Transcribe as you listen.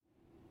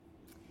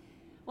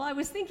Well, I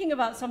was thinking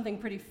about something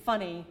pretty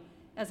funny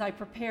as I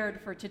prepared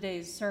for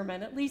today's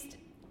sermon. At least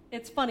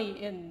it's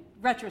funny in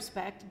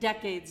retrospect,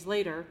 decades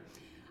later.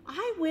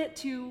 I went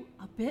to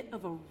a bit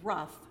of a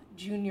rough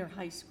junior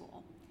high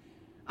school.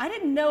 I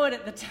didn't know it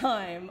at the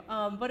time,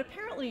 but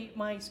apparently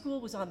my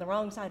school was on the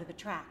wrong side of the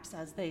tracks,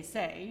 as they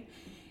say.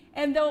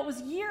 And though it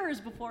was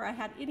years before I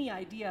had any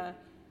idea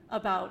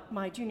about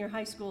my junior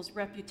high school's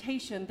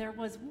reputation, there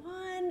was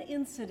one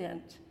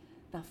incident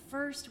the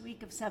first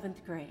week of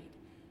 7th grade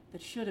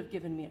that should have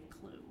given me a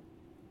clue.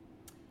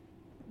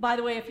 By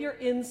the way, if you're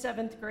in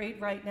 7th grade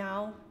right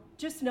now,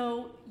 just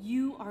know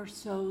you are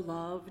so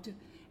loved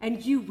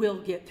and you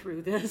will get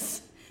through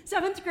this.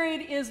 7th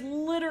grade is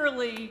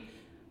literally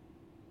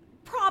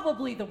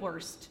probably the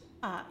worst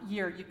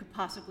year you could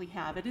possibly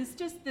have. It is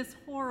just this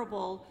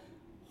horrible,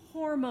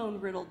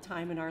 hormone-riddled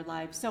time in our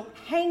lives. So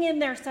hang in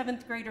there,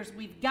 7th graders.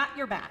 We've got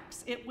your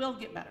backs. It will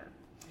get better.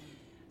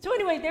 So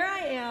anyway, there I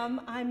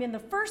am. I'm in the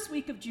first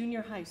week of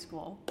junior high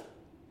school,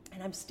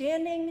 and I'm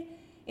standing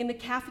in the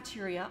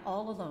cafeteria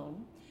all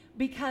alone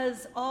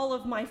because all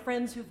of my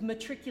friends who've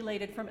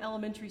matriculated from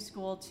elementary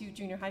school to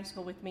junior high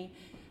school with me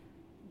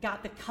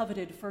got the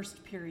coveted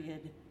first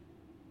period,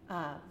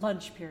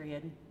 lunch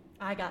period.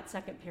 I got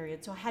second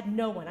period, so I had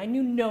no one. I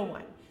knew no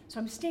one. So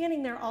I'm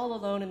standing there all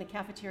alone in the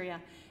cafeteria,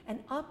 and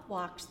up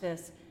walks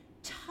this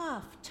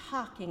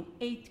tough-talking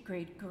 8th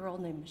grade girl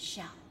named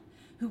Michelle,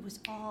 who was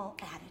all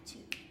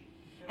attitude.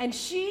 And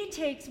she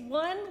takes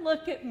one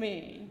look at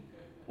me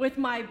with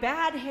my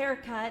bad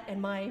haircut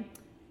and my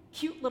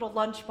cute little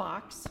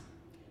lunchbox,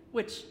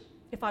 which,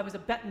 if I was a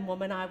betting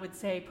woman, I would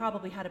say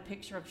probably had a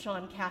picture of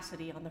Sean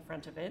Cassidy on the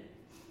front of it.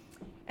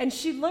 And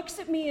she looks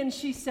at me and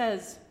she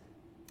says,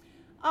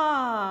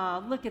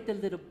 "Ah, look at the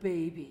little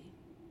baby.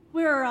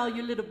 Where are all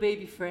your little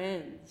baby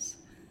friends?"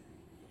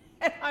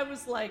 And I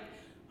was like,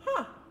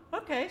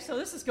 okay, so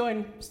this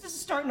is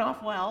starting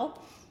off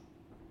well.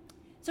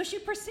 So she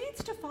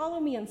proceeds to follow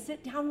me and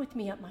sit down with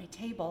me at my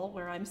table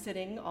where I'm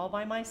sitting all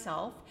by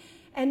myself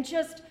and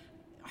just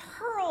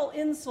hurl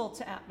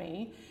insults at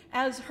me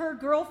as her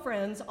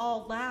girlfriends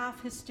all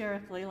laugh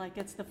hysterically like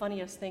it's the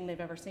funniest thing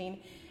they've ever seen.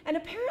 And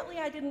apparently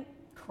I didn't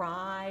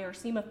cry or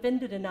seem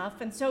offended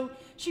enough, and so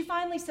she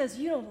finally says,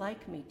 "You don't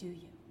like me, do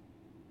you?"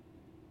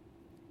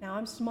 Now,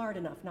 I'm smart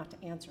enough not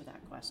to answer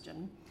that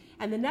question.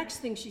 And the next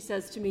thing she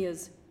says to me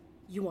is,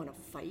 "You want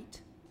to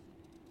fight?"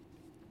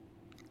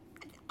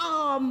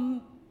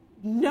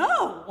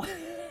 No,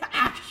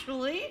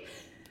 actually.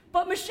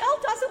 But Michelle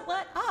doesn't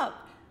let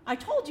up. I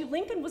told you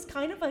Lincoln was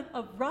kind of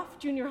a rough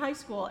junior high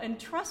school, and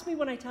trust me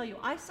when I tell you,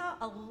 I saw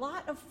a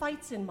lot of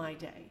fights in my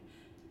day.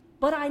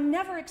 But I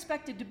never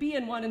expected to be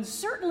in one, and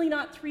certainly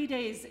not 3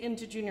 days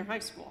into junior high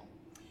school.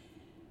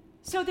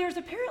 So there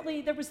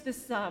was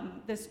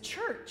this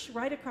church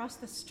right across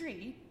the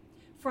street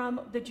from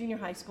the junior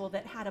high school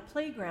that had a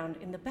playground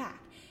in the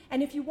back.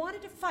 And if you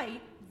wanted to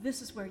fight,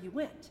 this is where you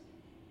went.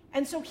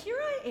 And so here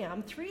I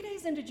am, 3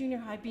 days into junior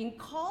high, being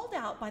called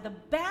out by the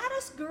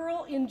baddest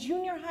girl in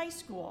junior high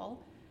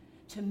school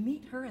to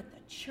meet her at the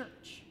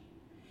church.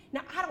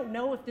 Now, I don't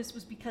know if this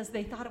was because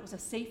they thought it was a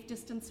safe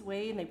distance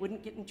away and they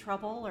wouldn't get in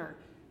trouble, or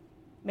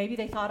maybe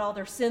they thought all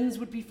their sins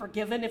would be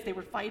forgiven if they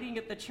were fighting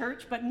at the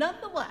church, but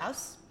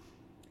nonetheless,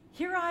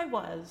 here I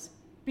was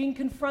being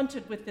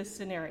confronted with this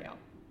scenario.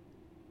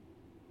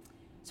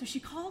 So she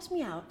calls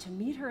me out to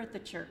meet her at the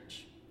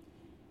church.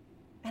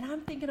 And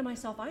I'm thinking to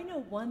myself, I know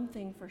one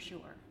thing for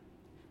sure.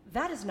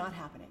 That is not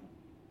happening.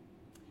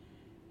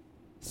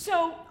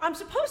 So I'm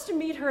supposed to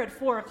meet her at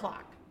 4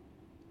 o'clock.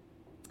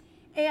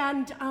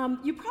 And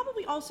you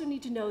probably also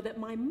need to know that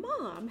my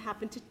mom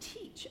happened to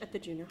teach at the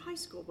junior high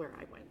school where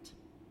I went.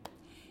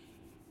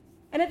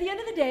 And at the end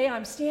of the day,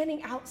 I'm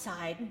standing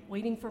outside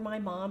waiting for my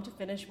mom to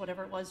finish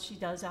whatever it was she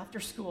does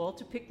after school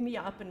to pick me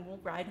up, and we'll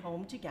ride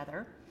home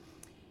together.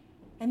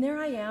 And there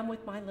I am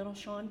with my little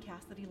Sean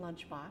Cassidy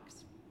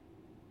lunchbox,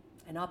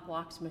 and up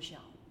walks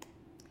Michelle.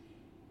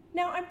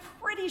 Now, I'm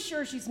pretty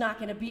sure she's not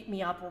going to beat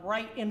me up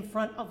right in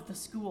front of the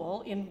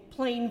school in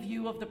plain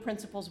view of the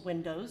principal's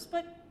windows,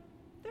 but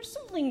there's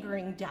some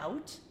lingering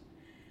doubt.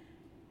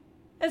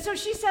 And so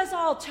she says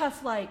all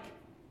tough like,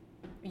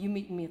 "Are you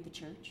meeting me at the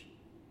church?"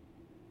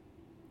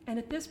 And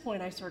at this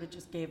point, I sort of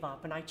just gave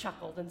up, and I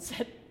chuckled and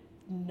said,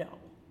 "No."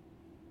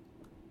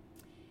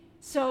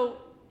 So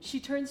she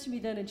turns to me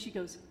then and she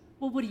goes,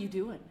 "Well, what are you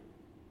doing?"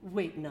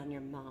 "Waiting on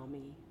your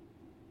mommy."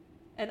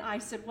 And I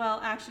said, "Well,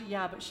 actually,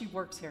 yeah, but she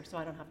works here, so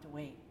I don't have to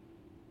wait."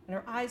 And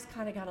her eyes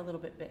kind of got a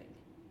little bit big.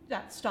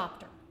 That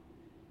stopped her.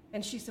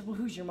 And she said, "Well,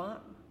 who's your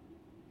mom?"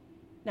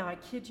 Now, I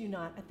kid you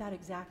not, at that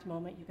exact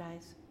moment, you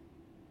guys,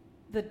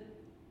 the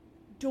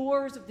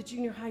doors of the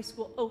junior high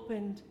school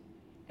opened,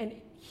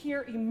 and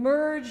here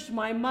emerged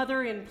my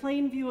mother in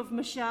plain view of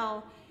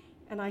Michelle,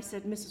 and I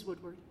said, "Mrs.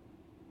 Woodward."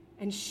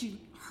 And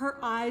her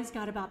eyes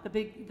got about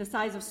the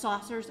size of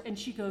saucers, and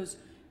she goes,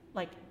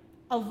 like,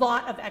 a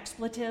lot of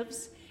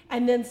expletives,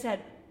 and then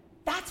said,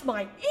 "That's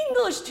my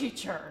English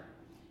teacher."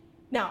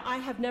 Now, I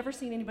have never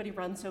seen anybody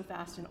run so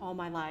fast in all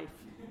my life,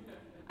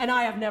 and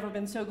I have never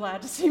been so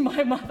glad to see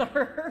my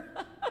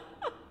mother.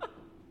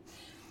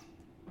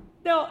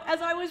 Now,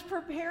 as I was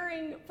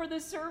preparing for the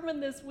sermon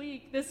this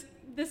week, this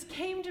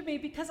came to me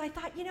because I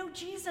thought,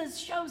 Jesus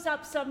shows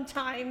up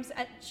sometimes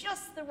at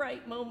just the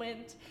right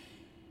moment,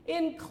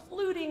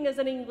 including as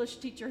an English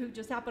teacher who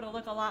just happened to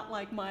look a lot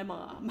like my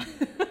mom.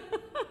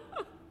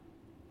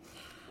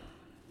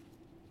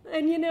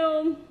 And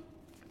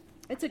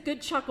it's a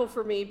good chuckle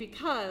for me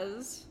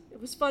because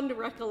it was fun to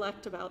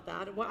recollect about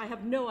that. I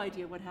have no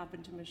idea what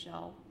happened to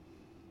Michelle.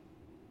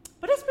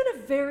 But it's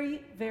been a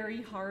very,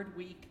 very hard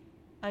week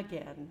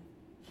again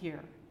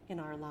here in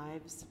our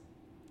lives.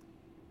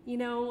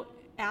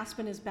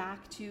 Aspen is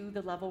back to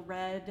the level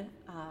red,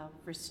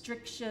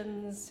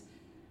 restrictions,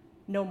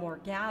 no more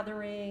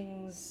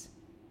gatherings,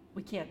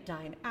 we can't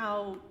dine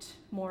out,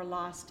 more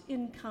lost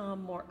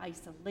income, more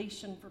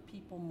isolation for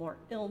people, more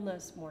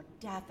illness, more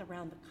death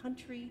around the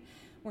country.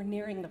 We're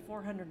nearing the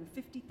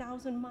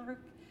 450,000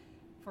 mark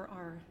for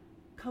our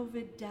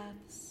COVID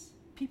deaths.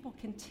 People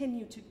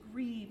continue to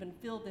grieve and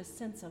feel this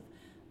sense of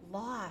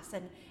loss.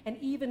 And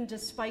even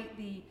despite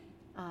the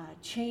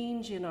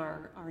change in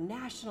our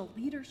national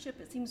leadership,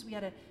 it seems we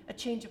had a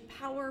change of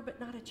power, but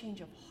not a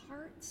change of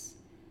hearts,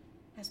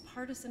 as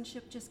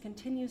partisanship just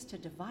continues to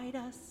divide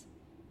us.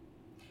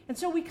 And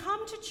so we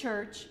come to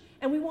church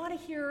and we want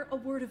to hear a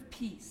word of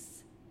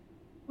peace.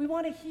 We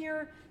want to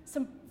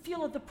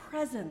feel of the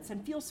presence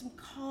and feel some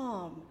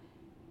calm.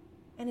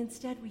 And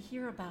instead we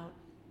hear about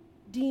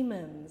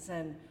demons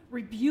and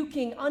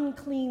rebuking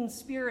unclean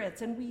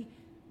spirits, and we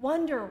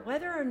wonder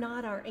whether or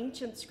not our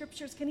ancient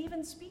scriptures can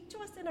even speak to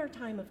us in our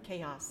time of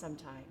chaos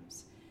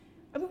sometimes.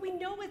 I mean, we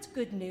know it's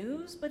good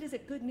news, but is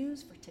it good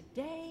news for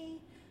today,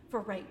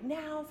 for right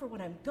now, for what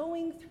I'm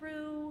going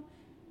through?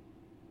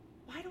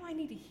 Why do I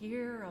need to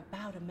hear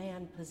about a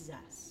man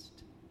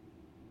possessed?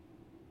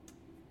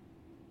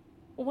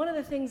 Well, one of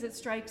the things that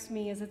strikes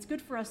me is it's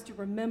good for us to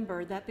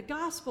remember that the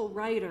gospel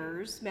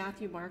writers,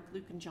 Matthew, Mark,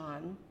 Luke, and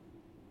John,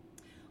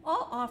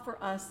 all offer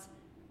us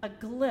a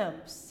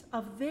glimpse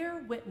of their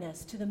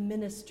witness to the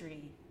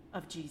ministry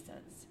of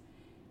Jesus.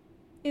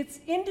 It's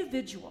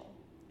individual,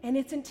 and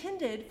it's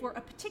intended for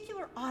a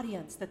particular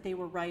audience that they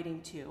were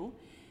writing to.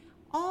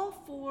 All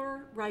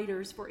four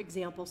writers, for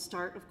example,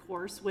 start, of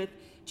course, with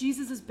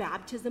Jesus'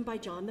 baptism by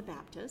John the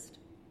Baptist.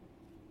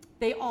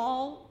 They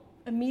all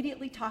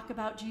immediately talk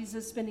about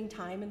Jesus spending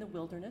time in the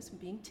wilderness and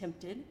being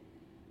tempted.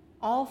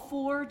 All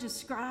four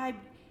describe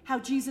how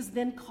Jesus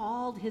then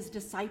called his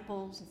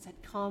disciples and said,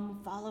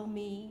 "Come, follow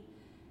me."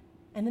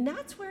 And then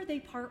that's where they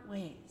part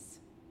ways.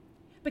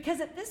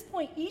 Because at this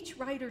point, each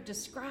writer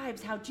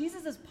describes how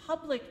Jesus'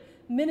 public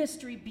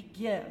ministry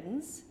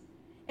begins,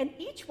 and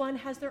each one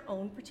has their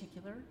own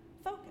particular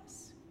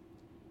focus.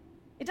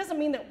 It doesn't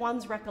mean that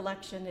one's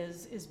recollection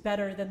is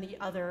better than the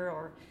other,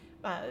 or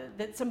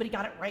that somebody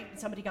got it right and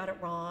somebody got it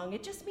wrong.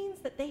 It just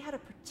means that they had a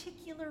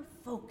particular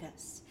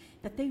focus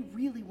that they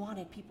really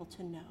wanted people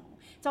to know.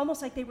 It's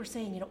almost like they were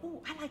saying,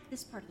 oh, I like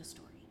this part of the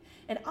story.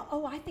 And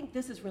oh, I think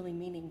this is really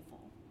meaningful.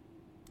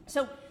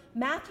 So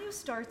Matthew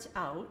starts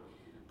out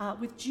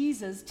with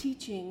Jesus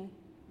teaching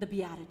the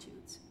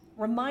Beatitudes,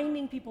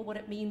 reminding people what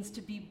it means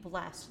to be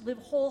blessed, live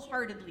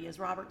wholeheartedly, as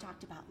Robert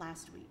talked about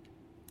last week.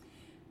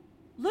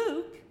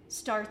 Luke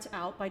starts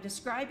out by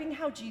describing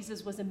how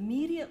Jesus was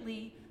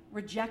immediately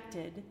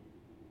rejected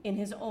in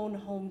his own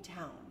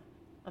hometown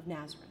of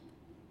Nazareth.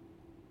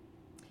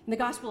 In the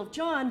Gospel of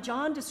John,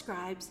 John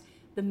describes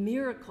the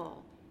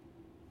miracle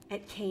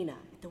at Cana,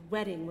 at the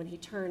wedding when he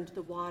turned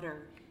the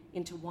water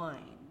into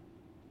wine.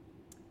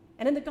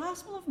 And in the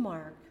Gospel of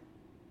Mark,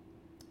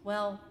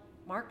 well,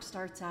 Mark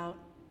starts out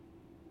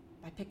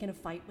by picking a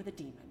fight with a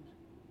demon.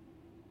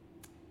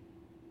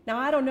 Now,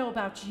 I don't know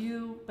about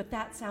you, but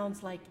that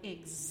sounds like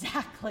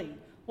exactly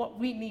what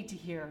we need to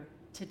hear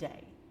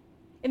today.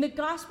 In the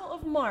Gospel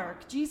of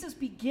Mark, Jesus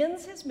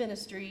begins his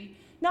ministry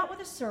not with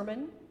a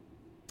sermon,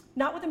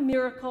 not with a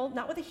miracle,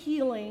 not with a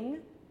healing,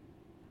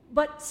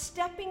 but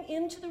stepping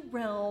into the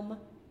realm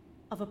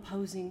of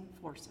opposing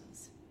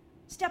forces,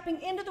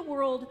 stepping into the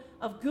world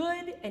of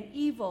good and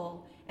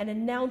evil and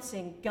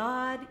announcing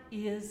God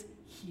is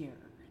here.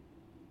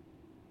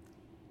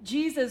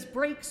 Jesus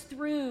breaks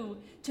through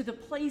to the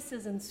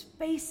places and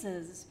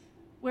spaces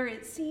where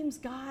it seems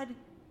God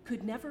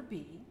could never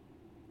be,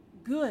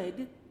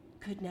 good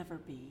could never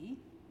be,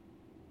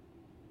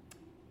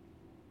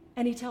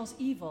 and he tells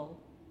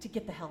evil to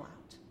get the hell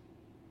out.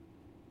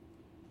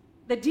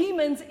 The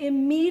demons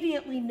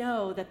immediately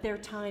know that their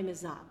time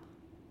is up.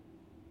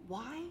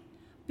 Why?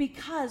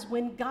 Because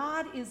when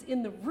God is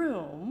in the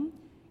room,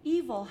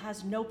 evil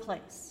has no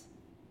place,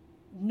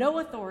 no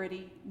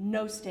authority,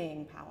 no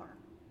staying power.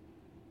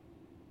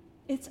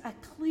 It's a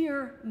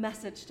clear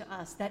message to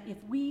us that if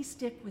we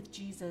stick with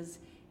Jesus,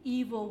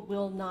 evil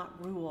will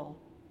not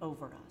rule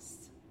over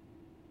us.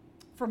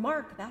 For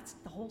Mark, that's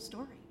the whole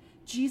story.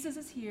 Jesus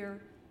is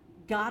here,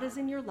 God is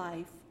in your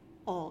life,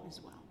 all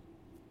is well.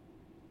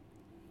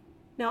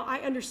 Now, I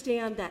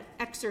understand that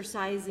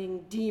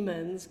exorcising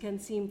demons can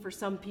seem for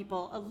some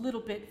people a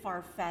little bit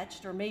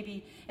far-fetched, or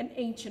maybe an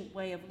ancient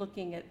way of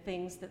looking at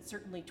things that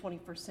certainly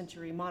 21st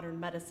century modern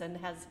medicine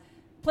has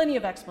plenty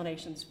of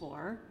explanations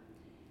for.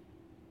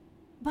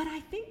 But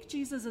I think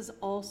Jesus is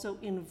also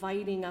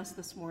inviting us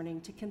this morning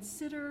to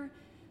consider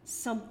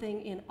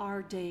something in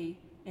our day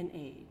and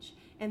age,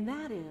 and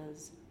that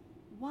is,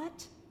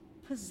 what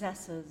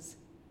possesses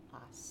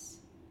us?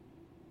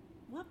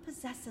 What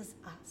possesses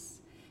us?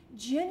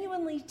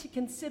 Genuinely to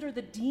consider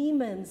the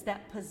demons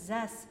that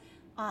possess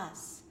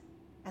us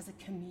as a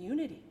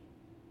community,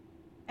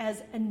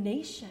 as a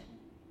nation,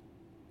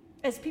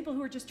 as people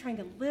who are just trying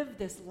to live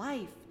this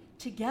life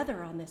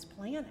together on this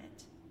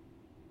planet.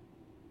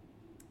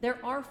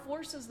 There are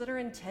forces that are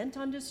intent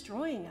on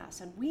destroying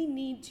us, and we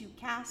need to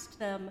cast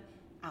them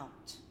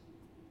out.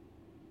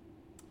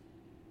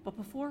 But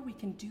before we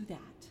can do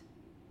that,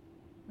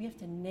 we have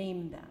to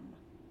name them.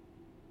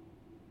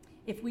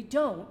 If we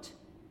don't,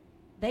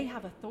 they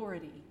have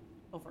authority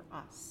over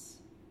us.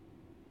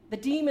 The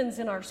demons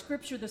in our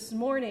scripture this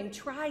morning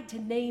tried to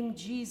name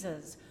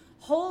Jesus.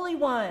 Holy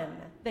One,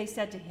 they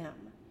said to him.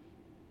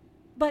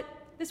 But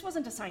this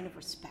wasn't a sign of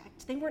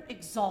respect. They weren't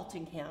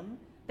exalting him.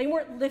 They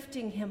weren't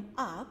lifting him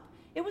up.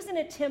 It was an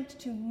attempt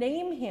to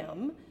name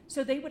him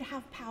so they would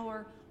have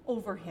power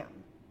over him,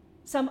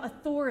 some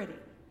authority.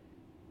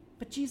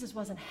 But Jesus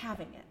wasn't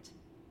having it,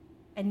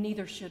 and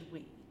neither should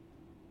we.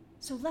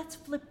 So let's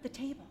flip the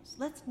tables.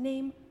 Let's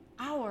name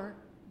our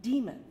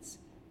demons.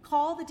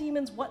 Call the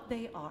demons what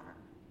they are.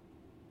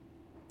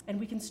 And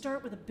we can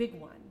start with a big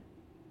one: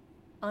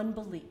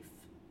 unbelief.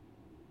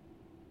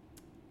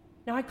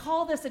 Now, I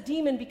call this a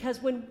demon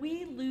because when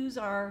we lose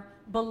our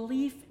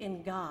belief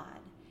in God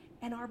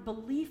and our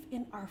belief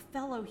in our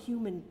fellow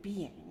human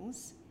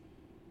beings,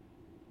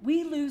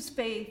 we lose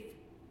faith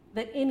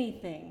that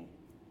anything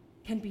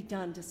can be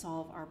done to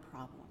solve our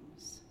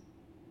problems.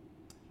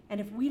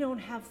 And if we don't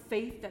have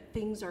faith that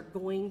things are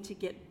going to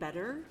get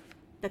better,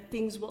 that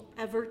things will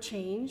ever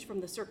change from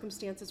the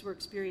circumstances we're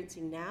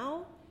experiencing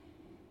now,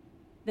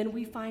 then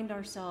we find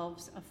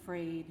ourselves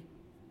afraid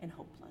and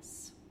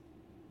hopeless.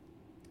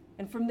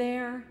 And from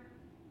there,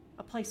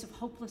 a place of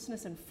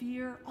hopelessness and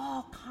fear,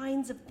 all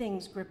kinds of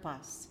things grip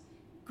us: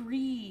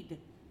 greed,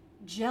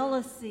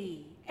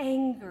 jealousy,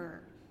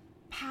 anger,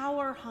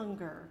 power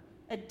hunger,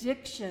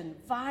 addiction,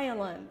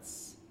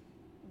 violence,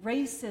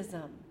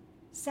 racism,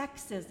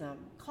 sexism,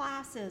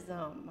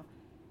 classism,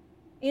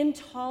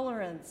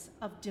 intolerance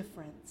of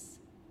difference,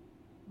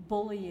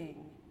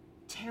 bullying,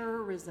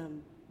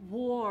 terrorism,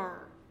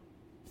 war,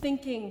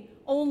 thinking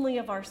only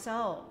of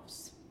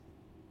ourselves,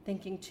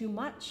 thinking too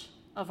much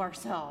of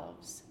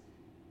ourselves,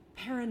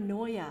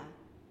 paranoia,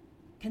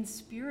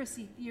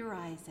 conspiracy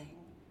theorizing,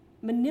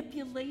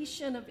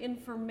 manipulation of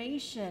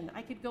information.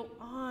 I could go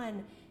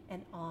on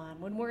and on.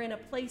 When we're in a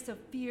place of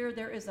fear,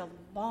 there is a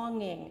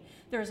longing.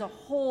 There's a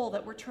hole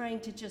that we're trying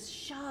to just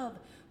shove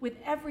with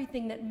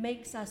everything that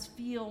makes us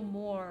feel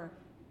more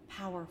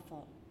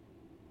powerful.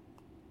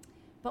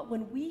 But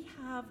when we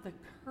have the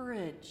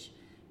courage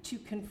to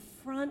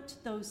confront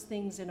those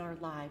things in our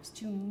lives,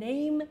 to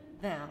name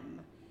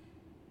them,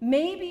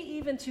 maybe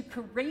even to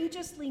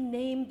courageously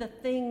name the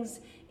things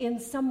in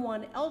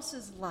someone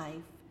else's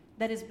life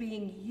that is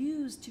being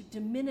used to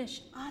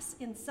diminish us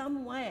in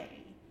some way,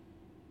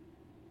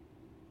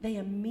 they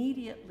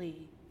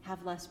immediately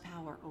have less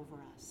power over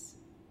us.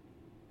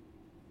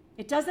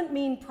 It doesn't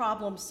mean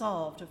problem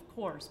solved, of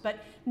course,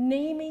 but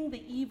naming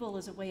the evil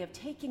is a way of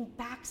taking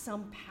back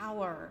some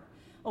power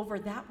over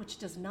that which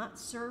does not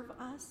serve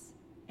us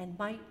and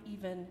might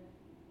even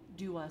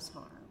do us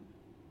harm.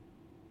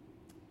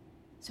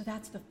 So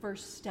that's the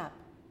first step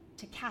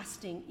to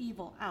casting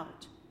evil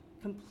out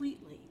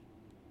completely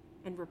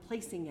and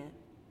replacing it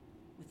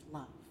with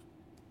love.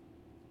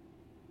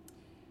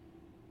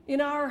 In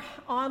our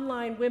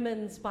online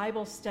women's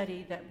Bible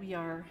study that we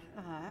are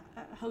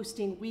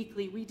hosting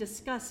weekly, we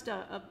discussed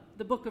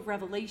the book of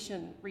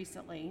Revelation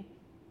recently.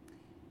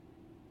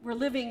 We're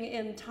living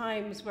in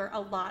times where a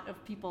lot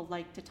of people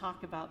like to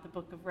talk about the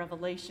book of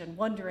Revelation,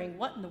 wondering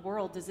what in the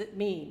world does it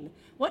mean?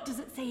 What does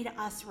it say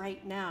to us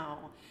right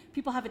now?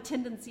 People have a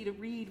tendency to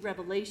read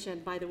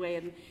Revelation, by the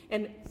way,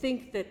 and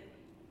think that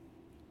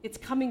it's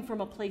coming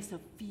from a place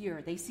of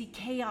fear. They see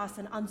chaos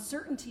and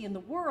uncertainty in the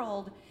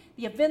world,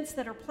 the events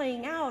that are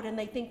playing out, and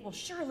they think, well,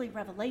 surely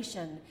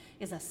Revelation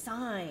is a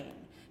sign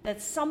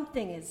that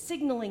something is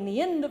signaling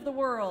the end of the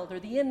world or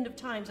the end of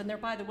times. And there,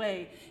 by the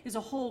way, is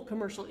a whole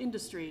commercial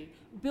industry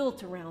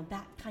built around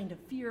that kind of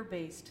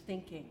fear-based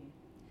thinking.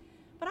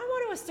 But I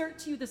want to assert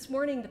to you this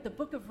morning that the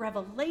book of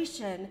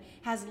Revelation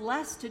has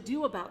less to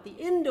do about the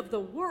end of the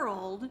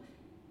world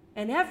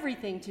and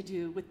everything to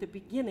do with the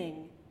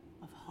beginning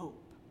of hope.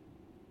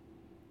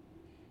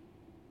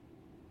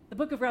 The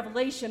book of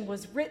Revelation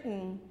was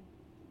written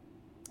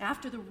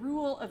after the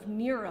rule of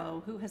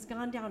Nero, who has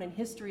gone down in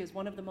history as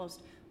one of the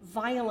most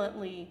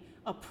violently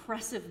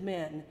oppressive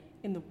men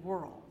in the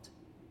world.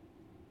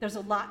 There's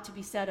a lot to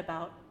be said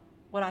about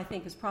what I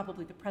think is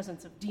probably the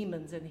presence of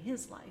demons in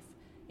his life,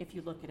 if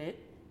you look at it.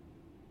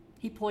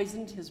 He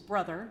poisoned his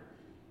brother.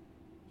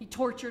 He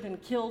tortured and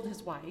killed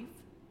his wife.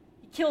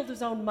 He killed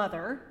his own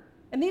mother.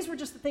 And these were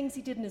just the things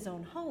he did in his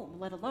own home,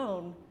 let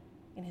alone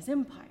in his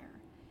empire.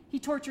 He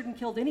tortured and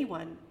killed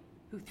anyone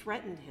who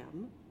threatened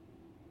him.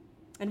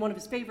 And one of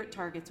his favorite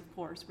targets, of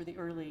course, were the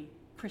early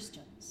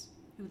Christians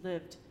who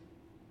lived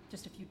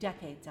just a few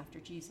decades after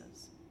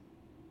Jesus.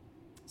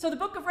 So the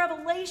book of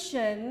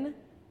Revelation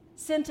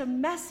sent a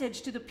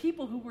message to the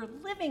people who were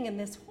living in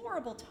this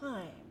horrible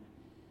time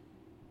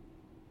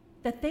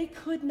that they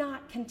could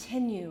not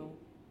continue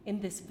in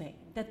this vein,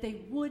 that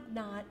they would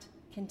not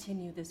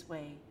continue this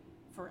way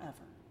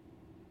forever.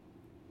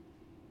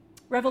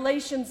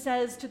 Revelation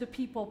says to the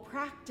people,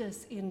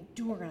 practice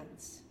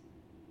endurance.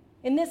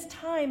 In this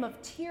time of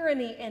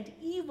tyranny and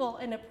evil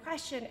and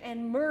oppression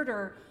and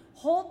murder,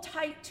 hold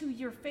tight to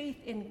your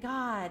faith in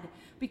God,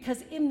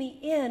 because in the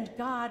end,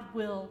 God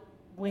will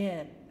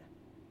win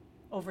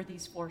over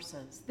these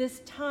forces. This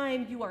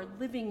time you are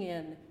living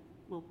in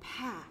will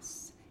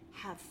pass.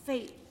 Have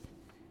faith.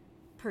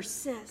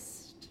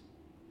 Persist.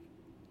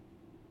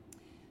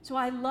 So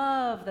I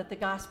love that the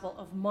Gospel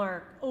of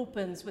Mark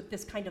opens with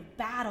this kind of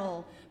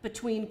battle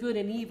between good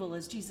and evil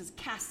as Jesus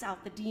casts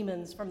out the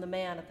demons from the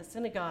man at the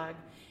synagogue.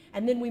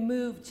 And then we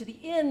move to the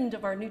end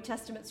of our New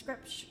Testament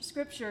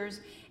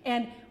scriptures,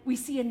 and we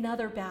see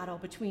another battle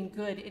between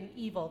good and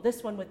evil,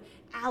 this one with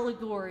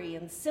allegory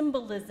and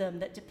symbolism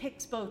that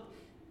depicts both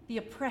the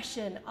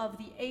oppression of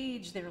the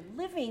age they're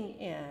living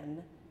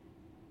in,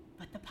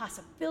 but the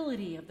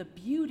possibility of the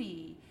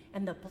beauty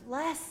and the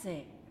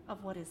blessing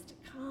of what is to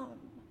come.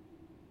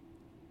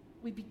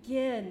 We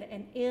begin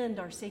and end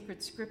our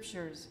sacred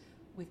scriptures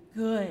with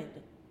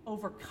good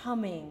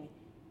overcoming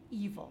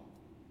evil.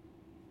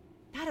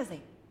 That is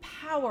a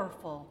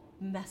powerful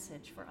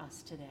message for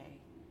us today.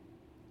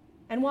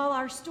 And while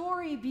our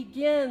story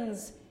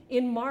begins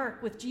in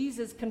Mark with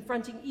Jesus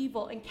confronting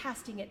evil and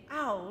casting it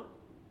out,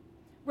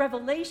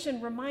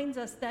 Revelation reminds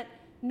us that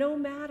no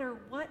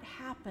matter what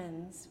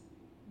happens,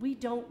 we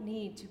don't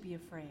need to be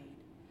afraid,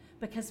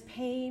 because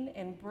pain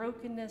and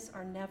brokenness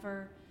are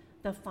never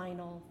the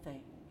final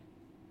thing.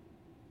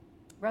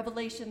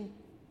 Revelation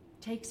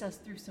takes us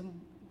through some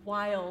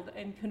wild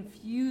and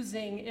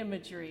confusing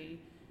imagery,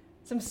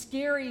 some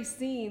scary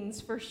scenes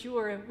for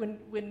sure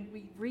when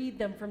we read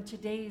them from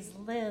today's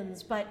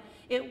lens, but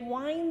it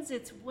winds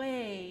its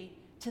way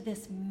to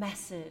this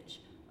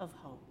message of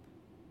hope.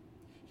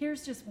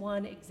 Here's just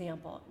one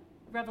example,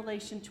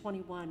 Revelation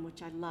 21,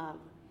 which I love.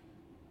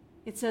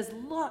 It says,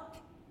 "Look,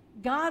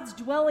 God's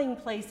dwelling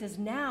place is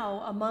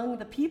now among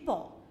the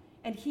people,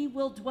 and he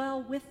will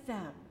dwell with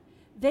them.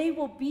 They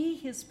will be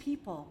his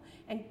people,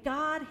 and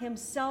God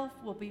himself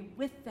will be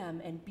with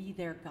them and be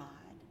their God.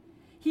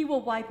 He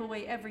will wipe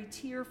away every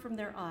tear from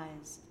their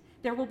eyes.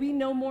 There will be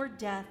no more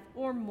death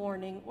or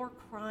mourning or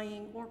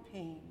crying or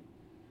pain,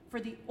 for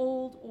the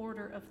old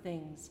order of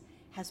things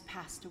has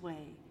passed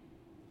away.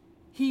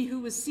 He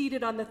who was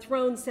seated on the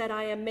throne said,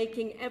 'I am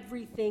making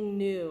everything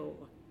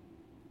new.'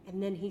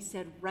 And then he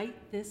said,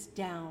 'Write this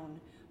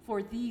down,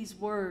 for these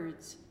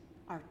words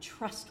are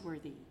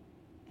trustworthy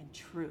and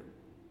true.'"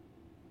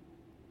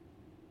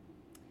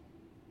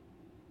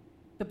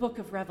 The book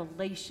of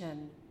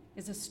Revelation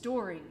is a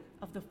story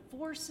of the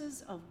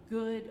forces of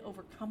good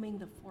overcoming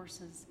the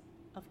forces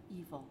of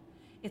evil.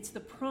 It's the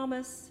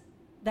promise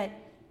that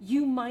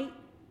you might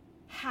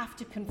have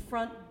to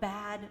confront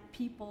bad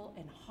people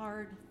and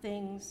hard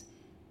things,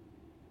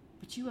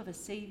 but you have a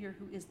Savior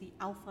who is the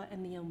Alpha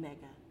and the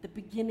Omega, the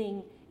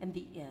beginning and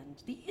the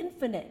end, the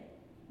infinite,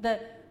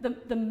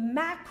 the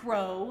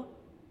macro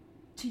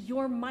to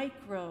your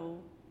micro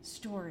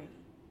story.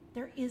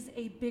 There is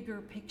a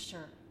bigger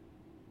picture.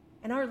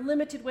 And our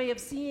limited way of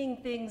seeing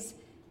things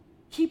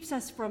keeps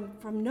us from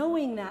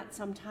knowing that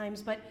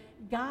sometimes, but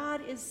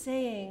God is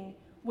saying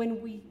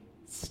when we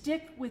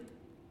stick with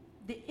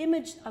the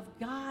image of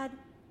God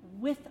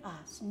with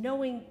us,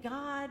 knowing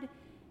God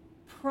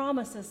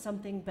promises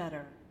something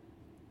better,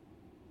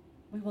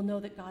 we will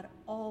know that God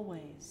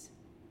always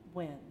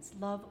wins.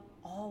 Love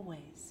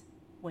always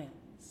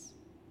wins.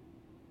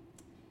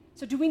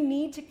 So do we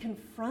need to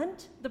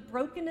confront the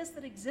brokenness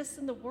that exists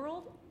in the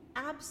world?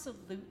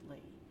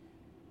 Absolutely.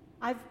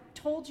 I've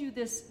told you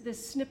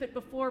this snippet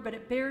before, but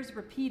it bears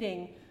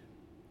repeating.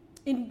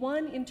 In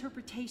one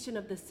interpretation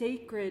of the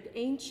sacred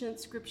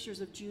ancient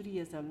scriptures of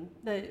Judaism,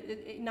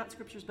 not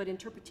scriptures, but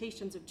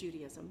interpretations of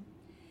Judaism,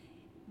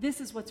 this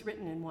is what's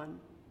written in one.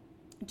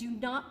 "Do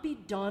not be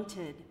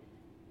daunted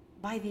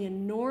by the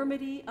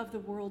enormity of the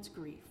world's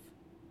grief.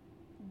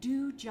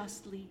 Do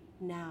justly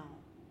now.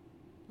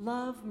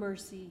 Love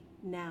mercy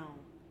now.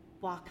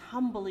 Walk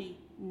humbly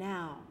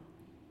now.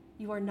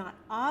 You are not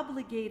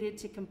obligated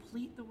to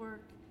complete the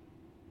work,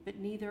 but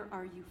neither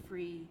are you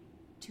free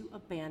to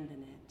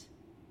abandon it."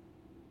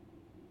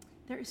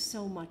 There is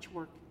so much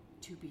work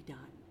to be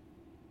done.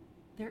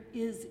 There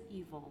is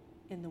evil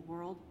in the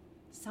world,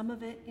 some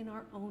of it in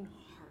our own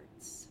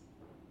hearts.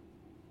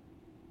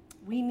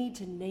 We need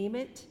to name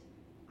it,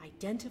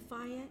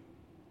 identify it,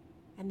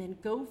 and then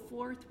go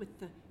forth with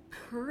the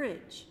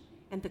courage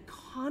and the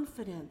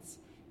confidence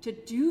to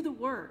do the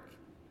work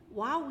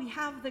while we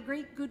have the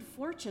great good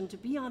fortune to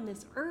be on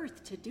this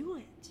earth to do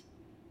it.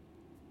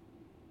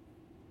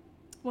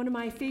 One of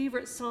my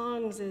favorite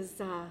songs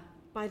is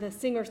by the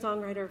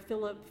singer-songwriter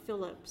Philip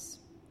Phillips.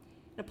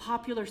 a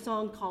popular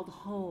song called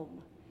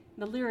Home.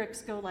 And the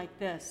lyrics go like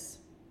this: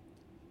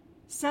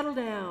 settle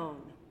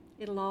down,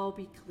 it'll all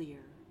be clear.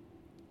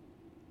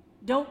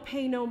 Don't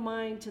pay no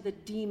mind to the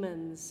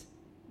demons,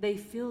 they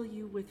fill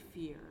you with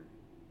fear.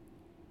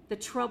 The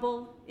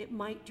trouble, it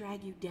might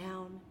drag you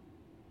down,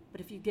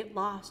 but if you get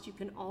lost, you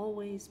can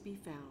always be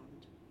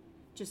found.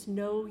 Just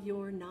know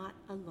you're not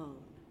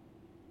alone.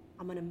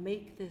 I'm going to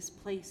make this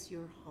place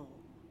your home.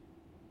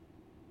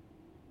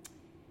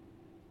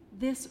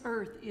 This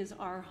earth is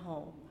our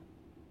home,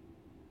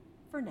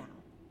 for now.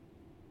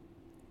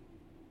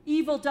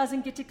 Evil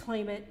doesn't get to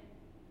claim it.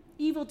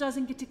 Evil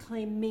doesn't get to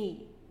claim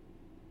me.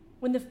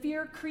 When the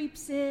fear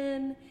creeps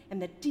in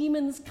and the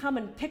demons come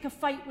and pick a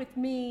fight with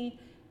me,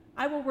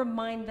 I will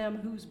remind them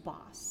who's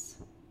boss.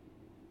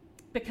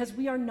 Because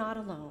we are not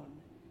alone.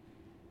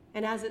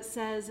 And as it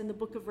says in the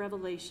book of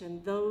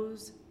Revelation,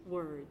 those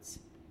words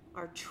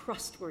are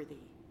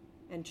trustworthy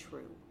and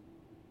true.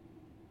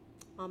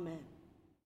 Amen.